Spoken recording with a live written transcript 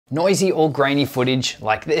Noisy or grainy footage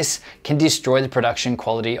like this can destroy the production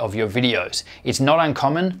quality of your videos. It's not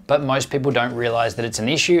uncommon, but most people don't realize that it's an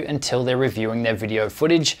issue until they're reviewing their video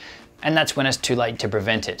footage, and that's when it's too late to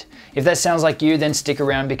prevent it. If that sounds like you, then stick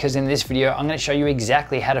around, because in this video, I'm gonna show you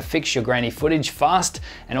exactly how to fix your grainy footage fast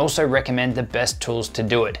and also recommend the best tools to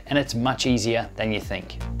do it. And it's much easier than you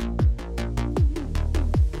think.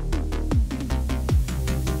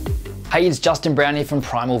 Hey, it's Justin Brown here from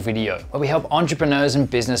Primal Video, where we help entrepreneurs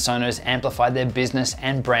and business owners amplify their business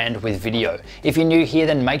and brand with video. If you're new here,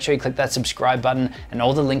 then make sure you click that subscribe button, and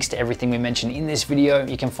all the links to everything we mentioned in this video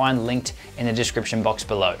you can find linked in the description box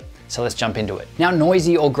below. So let's jump into it. Now,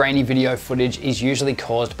 noisy or grainy video footage is usually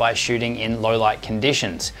caused by shooting in low light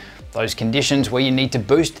conditions. Those conditions where you need to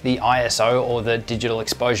boost the ISO or the digital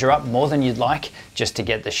exposure up more than you'd like just to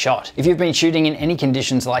get the shot. If you've been shooting in any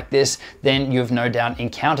conditions like this, then you've no doubt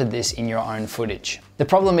encountered this in your own footage. The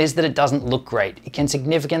problem is that it doesn't look great. It can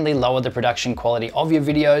significantly lower the production quality of your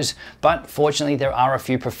videos, but fortunately there are a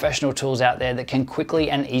few professional tools out there that can quickly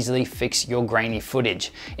and easily fix your grainy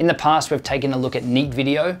footage. In the past, we've taken a look at Neat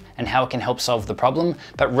Video and how it can help solve the problem,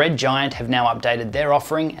 but Red Giant have now updated their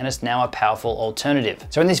offering and it's now a powerful alternative.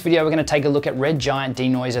 So in this video, we're going to take a look at Red Giant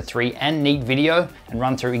Denoiser 3 and Neat Video and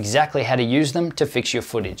run through exactly how to use them to fix your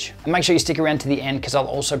footage. And make sure you stick around to the end, because I'll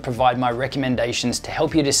also provide my recommendations to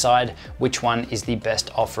help you decide which one is the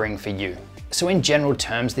best offering for you. So in general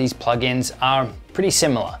terms, these plugins are pretty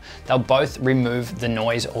similar. They'll both remove the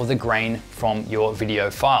noise or the grain from your video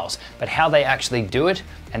files, but how they actually do it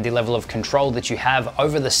and the level of control that you have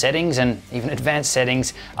over the settings and even advanced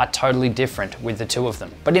settings are totally different with the two of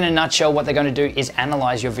them. But in a nutshell, what they're going to do is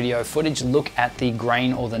analyze your video footage, look at the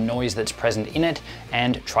grain or the noise that's present in it,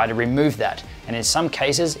 and try to remove that. And in some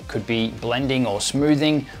cases, it could be blending or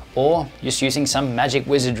smoothing, or just using some magic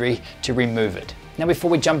wizardry to remove it. Now,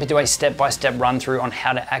 before we jump into a step-by-step run through on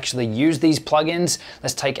how to actually use these plugins,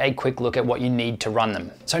 let's take a quick look at what you need to run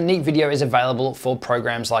them. So Neat Video is available for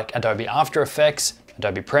programs like Adobe After Effects,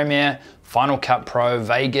 Adobe Premiere, Final Cut Pro,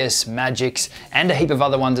 Vegas, Magix, and a heap of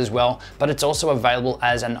other ones as well, but it's also available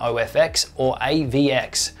as an OFX or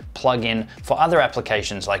AVX plugin for other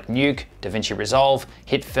applications like Nuke, DaVinci Resolve,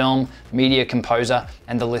 Hit Film, Media Composer,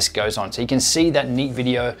 and the list goes on. So you can see that Neat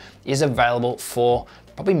Video is available for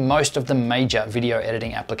probably most of the major video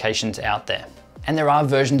editing applications out there. And there are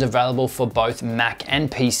versions available for both Mac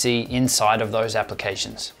and PC inside of those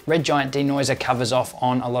applications. Red Giant Denoiser covers off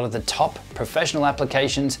on a lot of the top professional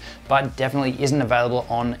applications, but definitely isn't available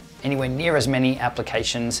on anywhere near as many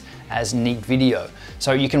applications as Neat Video.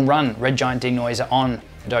 So you can run Red Giant Denoiser on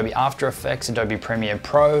Adobe After Effects, Adobe Premiere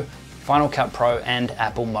Pro, Final Cut Pro, and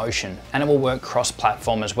Apple Motion. And it will work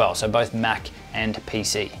cross-platform as well, so both Mac and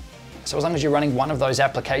PC. So as long as you're running one of those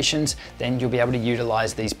applications, then you'll be able to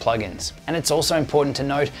utilize these plugins. And it's also important to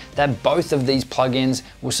note that both of these plugins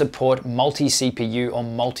will support multi-CPU or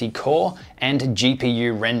multi-core and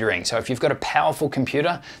GPU rendering. So if you've got a powerful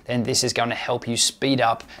computer, then this is going to help you speed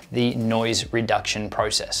up the noise reduction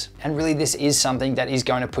process. And really, this is something that is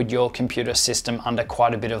going to put your computer system under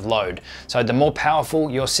quite a bit of load. So the more powerful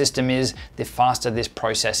your system is, the faster this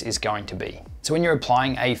process is going to be. So when you're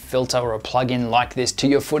applying a filter or a plugin like this to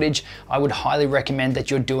your footage, I would highly recommend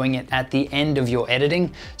that you're doing it at the end of your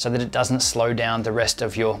editing so that it doesn't slow down the rest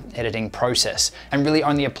of your editing process, and really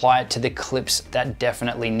only apply it to the clips that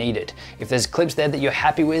definitely need it. If there's clips there that you're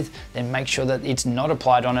happy with, then make sure that it's not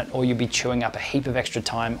applied on it, or you'll be chewing up a heap of extra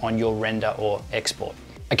time on your render or export.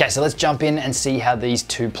 Okay, so let's jump in and see how these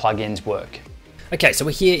two plugins work. Okay, so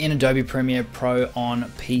we're here in Adobe Premiere Pro on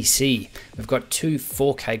PC. We've got two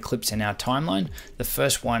 4K clips in our timeline. The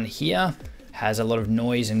first one here has a lot of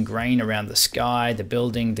noise and grain around the sky, the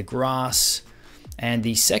building, the grass. And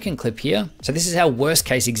the second clip here, so this is our worst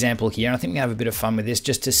case example here, and I think we have a bit of fun with this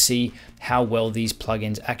just to see how well these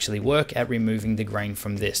plugins actually work at removing the grain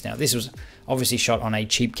from this. Now, this was obviously shot on a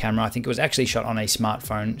cheap camera. I think it was actually shot on a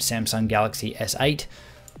smartphone, Samsung Galaxy S8.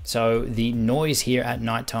 So the noise here at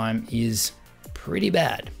nighttime is pretty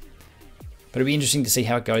bad, but it'll be interesting to see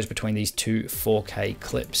how it goes between these two 4K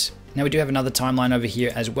clips. Now, we do have another timeline over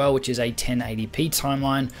here as well, which is a 1080p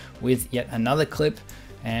timeline with yet another clip,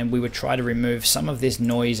 and we would try to remove some of this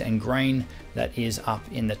noise and grain that is up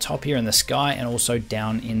in the top here in the sky and also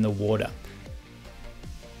down in the water.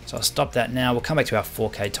 So I'll stop that now. We'll come back to our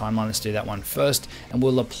 4K timeline. Let's do that one first, and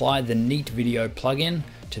we'll apply the Neat Video plugin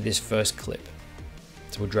to this first clip.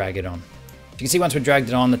 So we'll drag it on. You can see once we've dragged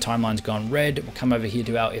it on, the timeline's gone red. We'll come over here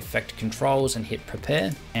to our effect controls and hit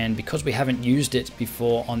prepare. And because we haven't used it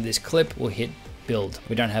before on this clip, we'll hit build.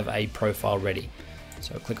 We don't have a profile ready.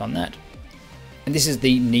 So click on that. And this is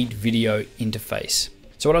the Neat Video interface.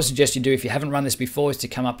 So what I suggest you do if you haven't run this before is to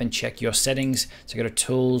come up and check your settings. So go to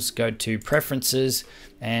Tools, go to Preferences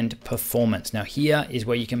and Performance. Now here is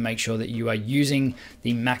where you can make sure that you are using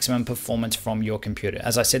the maximum performance from your computer.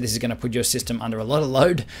 As I said, this is going to put your system under a lot of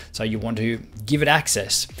load, so you want to give it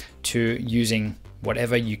access to using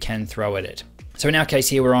whatever you can throw at it. So in our case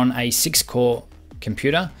here, we're on a 6-core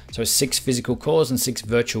computer, so 6 physical cores and 6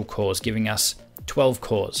 virtual cores, giving us 12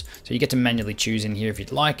 cores. So you get to manually choose in here if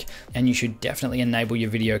you'd like, and you should definitely enable your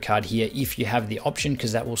video card here if you have the option,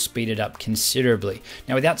 because that will speed it up considerably.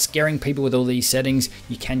 Now, without scaring people with all these settings,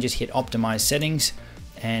 you can just hit Optimize Settings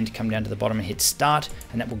and come down to the bottom and hit Start,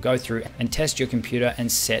 and that will go through and test your computer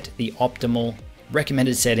and set the optimal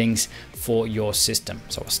recommended settings for your system.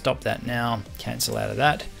 So I'll stop that now, cancel out of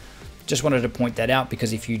that. Just wanted to point that out,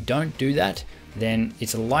 because if you don't do that, then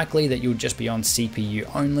it's likely that you'll just be on CPU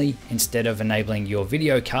only instead of enabling your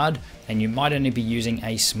video card, and you might only be using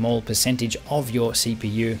a small percentage of your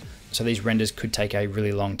CPU, so these renders could take a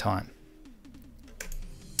really long time.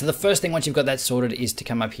 So the first thing once you've got that sorted is to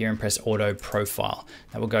come up here and press Auto Profile.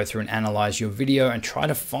 That will go through and analyze your video and try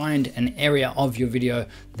to find an area of your video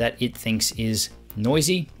that it thinks is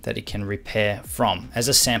noisy that it can repair from as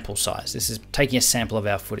a sample size. This is taking a sample of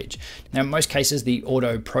our footage. Now, in most cases, the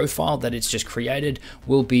auto profile that it's just created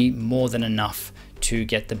will be more than enough to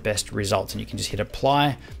get the best results, and you can just hit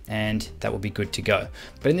apply and that will be good to go.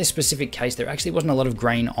 But in this specific case, there actually wasn't a lot of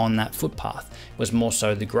grain on that footpath. It was more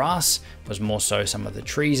so the grass, it was more so some of the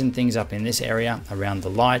trees and things up in this area around the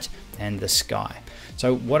light and the sky.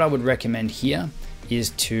 So what I would recommend here is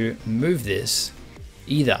to move this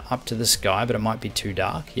either up to the sky, but it might be too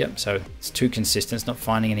dark. Yep, so it's too consistent, it's not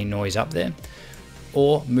finding any noise up there.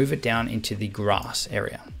 Or move it down into the grass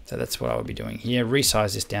area. So that's what I would be doing here.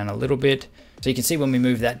 Resize this down a little bit. So you can see when we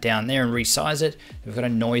move that down there and resize it, we've got a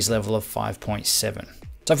noise level of 5.7.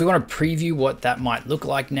 So if we want to preview what that might look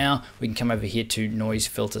like now, we can come over here to Noise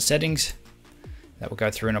Filter Settings. That will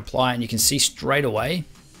go through and apply, and you can see straight away,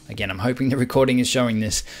 again, I'm hoping the recording is showing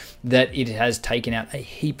this, that it has taken out a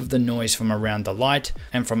heap of the noise from around the light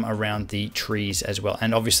and from around the trees as well,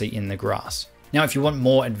 and obviously in the grass. Now, if you want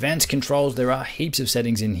more advanced controls, there are heaps of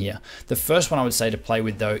settings in here. The first one I would say to play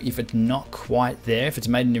with though, if it's not quite there, if it's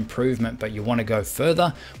made an improvement but you want to go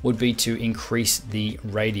further, would be to increase the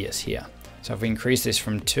radius here. So if we increase this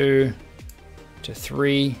from 2 to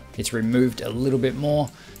 3, it's removed a little bit more.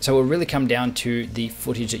 So it will really come down to the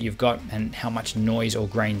footage that you've got and how much noise or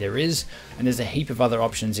grain there is. And there's a heap of other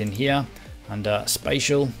options in here. Under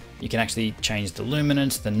spatial, you can actually change the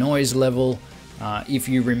luminance, the noise level. If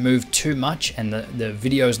you remove too much and the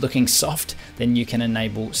video is looking soft, then you can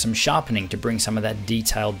enable some sharpening to bring some of that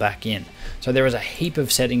detail back in. So there is a heap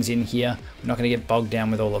of settings in here. We're not going to get bogged down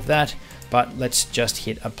with all of that, but let's just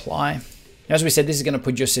hit apply. As we said, this is going to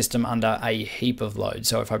put your system under a heap of load.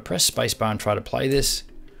 So if I press spacebar and try to play this,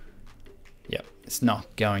 yep, it's not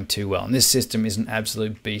going too well. And this system is an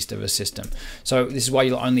absolute beast of a system. So this is why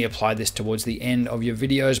you'll only apply this towards the end of your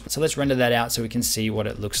videos. So let's render that out so we can see what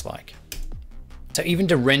it looks like. So even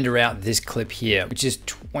to render out this clip here, which is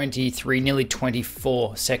 23, nearly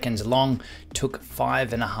 24 seconds long, took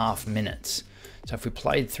 5.5 minutes. So if we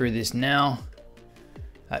played through this now,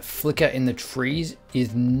 that flicker in the trees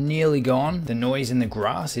is nearly gone. The noise in the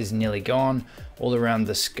grass is nearly gone. All around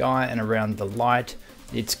the sky and around the light,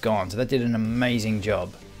 it's gone. So that did an amazing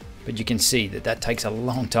job. But you can see that that takes a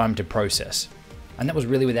long time to process. And that was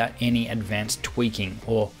really without any advanced tweaking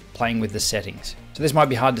or playing with the settings. So this might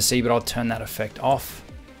be hard to see, but I'll turn that effect off.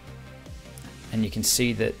 And you can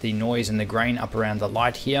see that the noise and the grain up around the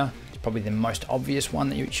light here is probably the most obvious one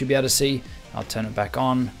that you should be able to see. I'll turn it back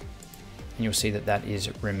on, and you'll see that that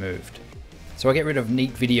is removed. So I'll get rid of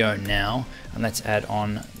Neat Video now, and let's add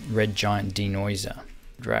on Red Giant Denoiser.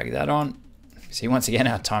 Drag that on. See, once again,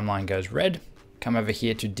 our timeline goes red. Come over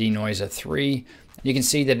here to Denoiser 3. You can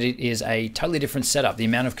see that it is a totally different setup. The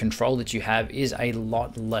amount of control that you have is a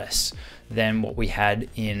lot less than what we had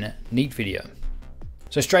in Neat Video.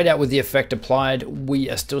 So straight out with the effect applied, we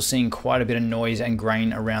are still seeing quite a bit of noise and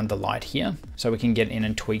grain around the light here. So we can get in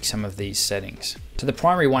and tweak some of these settings. So the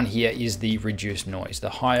primary one here is the reduced noise. The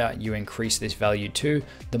higher you increase this value to,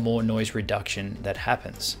 the more noise reduction that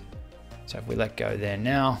happens. So if we let go there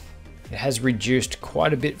now, it has reduced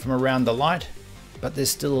quite a bit from around the light, but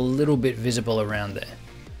there's still a little bit visible around there.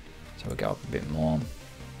 So we'll go up a bit more.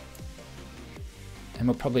 And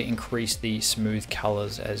we'll probably increase the smooth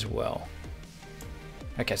colors as well.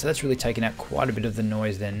 Okay, so that's really taken out quite a bit of the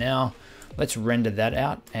noise there now. Let's render that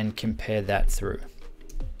out and compare that through.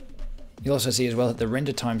 You'll also see as well that the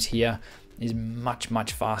render times here is much,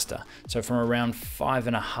 much faster. So from around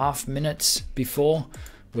 5.5 minutes before,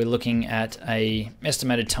 we're looking at a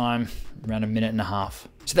estimated time around 1.5 minutes.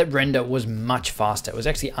 So that render was much faster. It was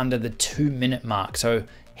actually under the 2-minute mark. So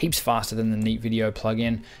heaps faster than the Neat Video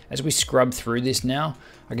plugin. As we scrub through this now,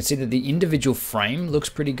 I can see that the individual frame looks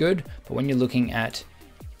pretty good, but when you're looking at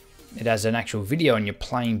it as an actual video and you're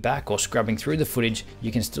playing back or scrubbing through the footage,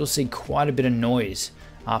 you can still see quite a bit of noise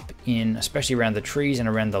up in, especially around the trees and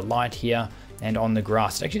around the light here and on the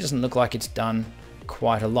grass. It actually doesn't look like it's done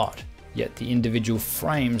quite a lot, yet the individual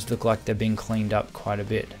frames look like they're being cleaned up quite a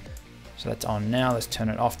bit. So that's on now. Let's turn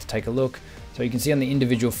it off to take a look. So you can see on the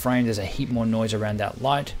individual frame, there's a heap more noise around that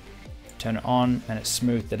light. Turn it on and it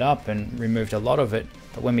smoothed it up and removed a lot of it.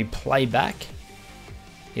 But when we play back,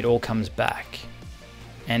 it all comes back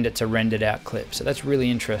and it's a rendered out clip. So that's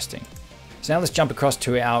really interesting. So now let's jump across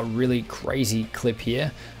to our really crazy clip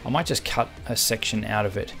here. I might just cut a section out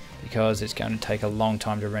of it because it's going to take a long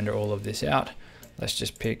time to render all of this out. Let's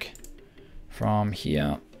just pick from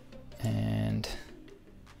here and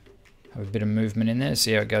have a bit of movement in there,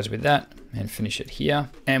 see how it goes with that, and finish it here.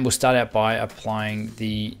 And we'll start out by applying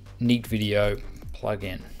the Neat Video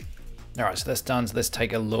plugin. All right, so that's done. So let's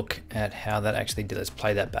take a look at how that actually did. Let's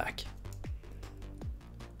play that back.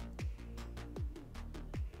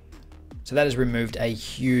 So that has removed a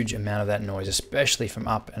huge amount of that noise, especially from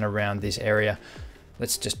up and around this area.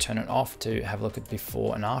 Let's just turn it off to have a look at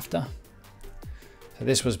before and after. So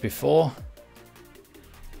this was before.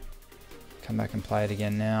 Come back and play it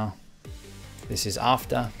again now. This is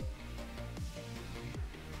after.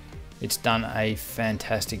 It's done a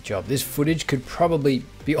fantastic job. This footage could probably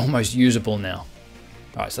be almost usable now.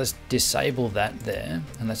 All right, so let's disable that there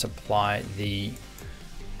and let's apply the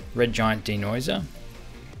red Giant Denoiser.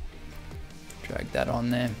 Drag that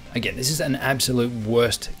on there. Again, this is an absolute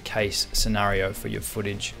worst case scenario for your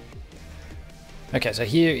footage. Okay, so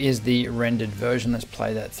here is the rendered version. Let's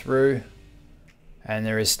play that through. And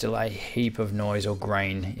there is still a heap of noise or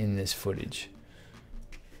grain in this footage.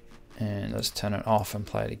 And let's turn it off and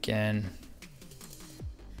play it again.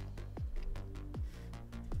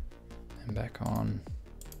 And back on.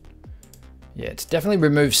 Yeah, it's definitely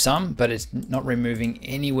removed some, but it's not removing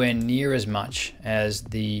anywhere near as much as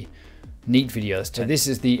the Neat Video. So this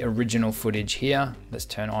is the original footage here. Let's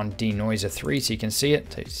turn on Denoiser 3 so you can see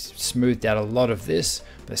it. So it's smoothed out a lot of this,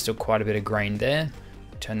 but there's still quite a bit of grain there.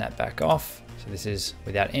 Turn that back off. So this is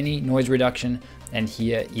without any noise reduction. And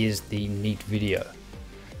here is the Neat Video.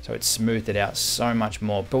 So it's smoothed it out so much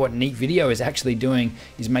more. But what Neat Video is actually doing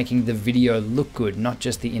is making the video look good, not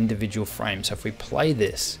just the individual frame. So if we play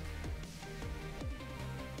this,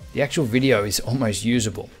 the actual video is almost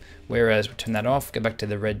usable. Whereas we turn that off, go back to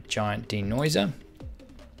the red Giant Denoiser.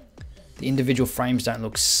 The individual frames don't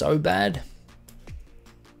look so bad,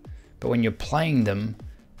 but when you're playing them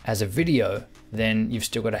as a video, then you've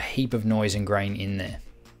still got a heap of noise and grain in there.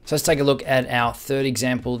 So let's take a look at our third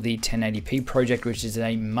example, the 1080p project, which is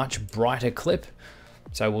a much brighter clip.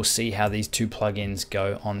 So we'll see how these two plugins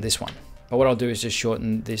go on this one. But what I'll do is just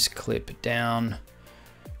shorten this clip down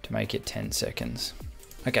to make it 10 seconds.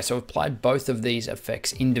 Okay, so I've applied both of these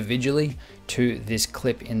effects individually to this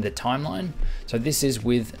clip in the timeline. So this is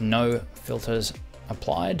with no filters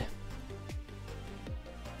applied.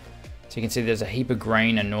 So you can see there's a heap of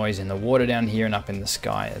grain and noise in the water down here and up in the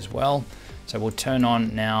sky as well. So we'll turn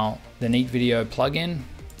on now the Neat Video plugin.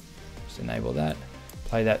 Just enable that,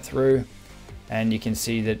 play that through, and you can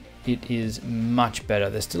see that it is much better.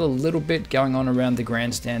 There's still a little bit going on around the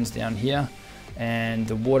grandstands down here, and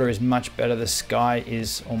the water is much better. The sky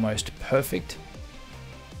is almost perfect.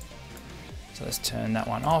 So let's turn that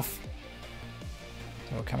one off.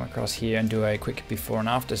 So we'll come across here and do a quick before and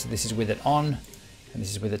after. So this is with it on, and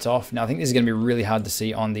this is with it off. Now I think this is going to be really hard to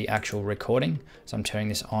see on the actual recording, so I'm turning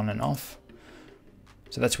this on and off.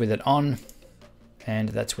 So that's with it on, and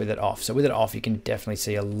that's with it off. So with it off, you can definitely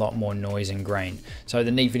see a lot more noise and grain. So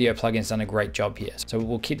the Neat Video plugin's done a great job here. So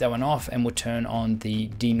we'll keep that one off and we'll turn on the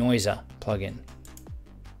Denoiser plugin.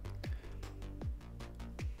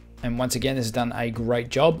 And once again, this has done a great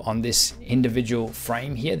job on this individual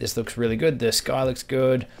frame here. This looks really good. The sky looks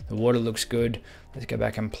good. The water looks good. Let's go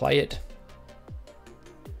back and play it.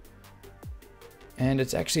 And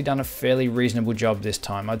it's actually done a fairly reasonable job this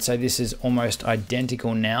time. I'd say this is almost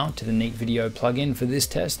identical now to the Neat Video plugin for this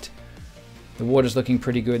test. The water's looking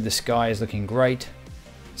pretty good. The sky is looking great.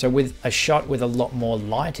 So with a shot with a lot more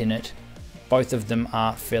light in it, both of them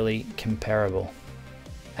are fairly comparable.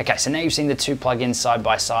 Okay, so now you've seen the two plugins side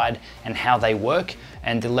by side and how they work.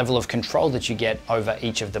 and the level of control that you get over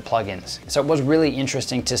each of the plugins. So it was really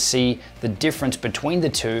interesting to see the difference between the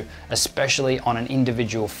two, especially on an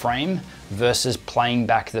individual frame versus playing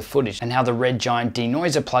back the footage, and how the red Giant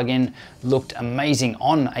Denoiser plugin looked amazing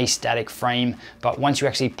on a static frame, but once you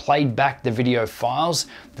actually played back the video files,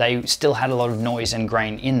 they still had a lot of noise and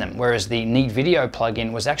grain in them, whereas the Neat Video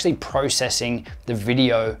plugin was actually processing the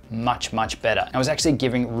video much better. And it was actually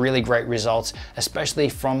giving really great results, especially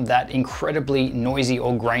from that incredibly noisy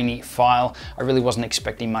or grainy file. I really wasn't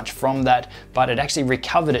expecting much from that, but it actually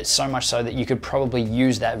recovered it so much so that you could probably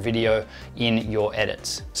use that video in your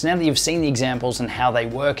edits. So now that you've seen the examples and how they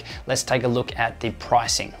work, let's take a look at the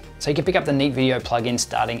pricing. So you can pick up the Neat Video plugin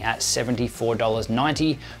starting at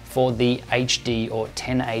 $74.90 for the HD or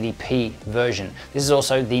 1080p version. This is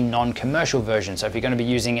also the non-commercial version. So if you're going to be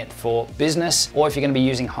using it for business, or if you're going to be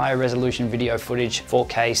using higher resolution video footage,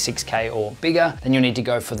 4K, 6K or bigger, then you'll need to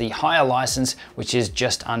go for the higher license, which is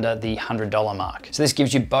just under the $100 mark. So this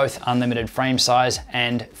gives you both unlimited frame size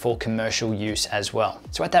and for commercial use as well.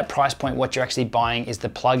 So at that price point, what you're actually buying is the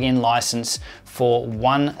plugin license for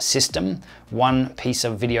one system, one piece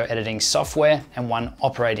of video editing software, and one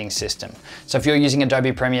operating system. So if you're using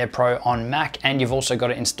Adobe Premiere Pro on Mac and you've also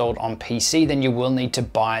got it installed on PC, then you will need to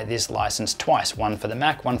buy this license twice, one for the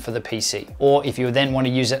Mac, one for the PC. Or if you then want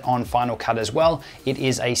to use it on Final Cut as well, it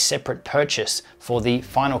is a separate purchase for the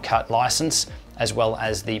Final Cut license as well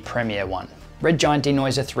as the Premiere one. Red Giant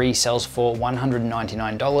Denoiser 3 sells for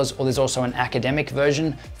 $199, or there's also an academic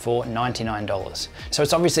version for $99. So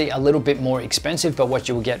it's obviously a little bit more expensive, but what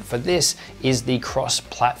you will get for this is the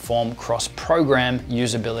cross-platform, cross-program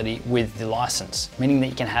usability with the license, meaning that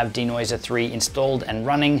you can have Denoiser 3 installed and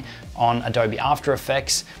running on Adobe After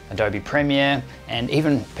Effects, Adobe Premiere, and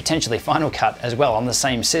even potentially Final Cut as well on the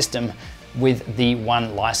same system with the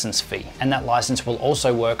one license fee. And that license will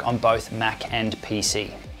also work on both Mac and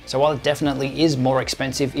PC. So while it definitely is more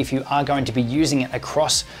expensive, if you are going to be using it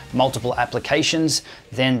across multiple applications,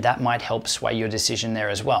 then that might help sway your decision there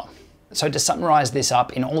as well. So to summarize this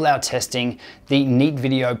up, in all our testing, the Neat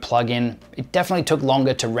Video plugin, it definitely took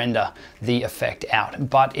longer to render the effect out,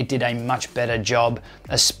 but it did a much better job,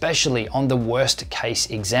 especially on the worst case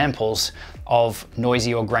examples of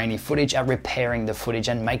noisy or grainy footage, at repairing the footage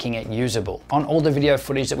and making it usable. On all the video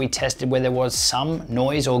footage that we tested where there was some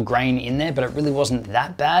noise or grain in there, but it really wasn't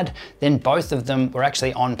that bad, then both of them were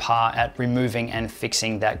actually on par at removing and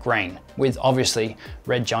fixing that grain, with obviously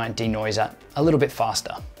Red Giant Denoiser a little bit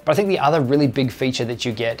faster. But I think the other really big feature that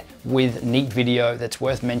you get with Neat Video that's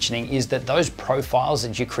worth mentioning is that those profiles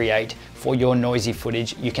that you create for your noisy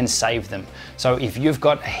footage, you can save them. So if you've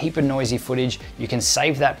got a heap of noisy footage, you can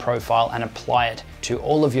save that profile and apply it to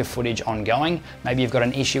all of your footage ongoing. Maybe you've got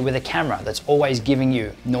an issue with a camera that's always giving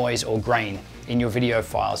you noise or grain in your video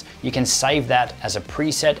files. You can save that as a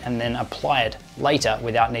preset and then apply it later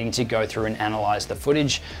without needing to go through and analyze the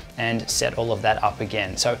footage and set all of that up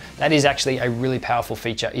again. So that is actually a really powerful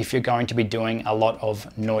feature if you're going to be doing a lot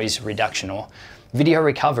of noise reduction or video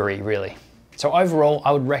recovery, really. So overall,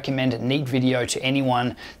 I would recommend Neat Video to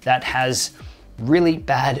anyone that has really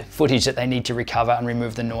bad footage that they need to recover and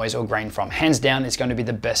remove the noise or grain from. Hands down, it's going to be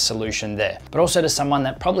the best solution there. But also to someone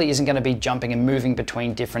that probably isn't going to be jumping and moving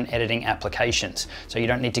between different editing applications. So you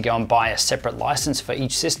don't need to go and buy a separate license for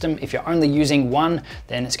each system. If you're only using one,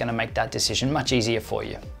 then it's going to make that decision much easier for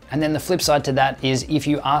you. And then the flip side to that is if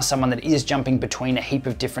you are someone that is jumping between a heap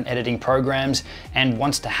of different editing programs and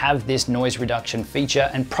wants to have this noise reduction feature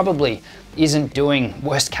and probably isn't doing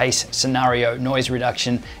worst case scenario noise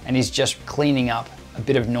reduction and is just cleaning up a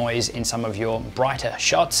bit of noise in some of your brighter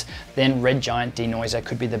shots, then Red Giant Denoiser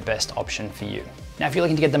could be the best option for you. Now, if you're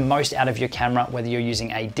looking to get the most out of your camera, whether you're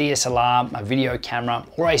using a DSLR, a video camera,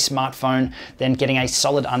 or a smartphone, then getting a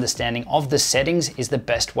solid understanding of the settings is the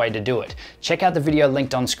best way to do it. Check out the video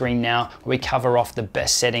linked on screen now, where we cover off the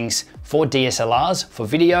best settings for DSLRs for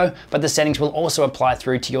video, but the settings will also apply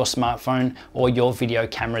through to your smartphone or your video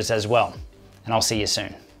cameras as well. And I'll see you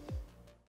soon.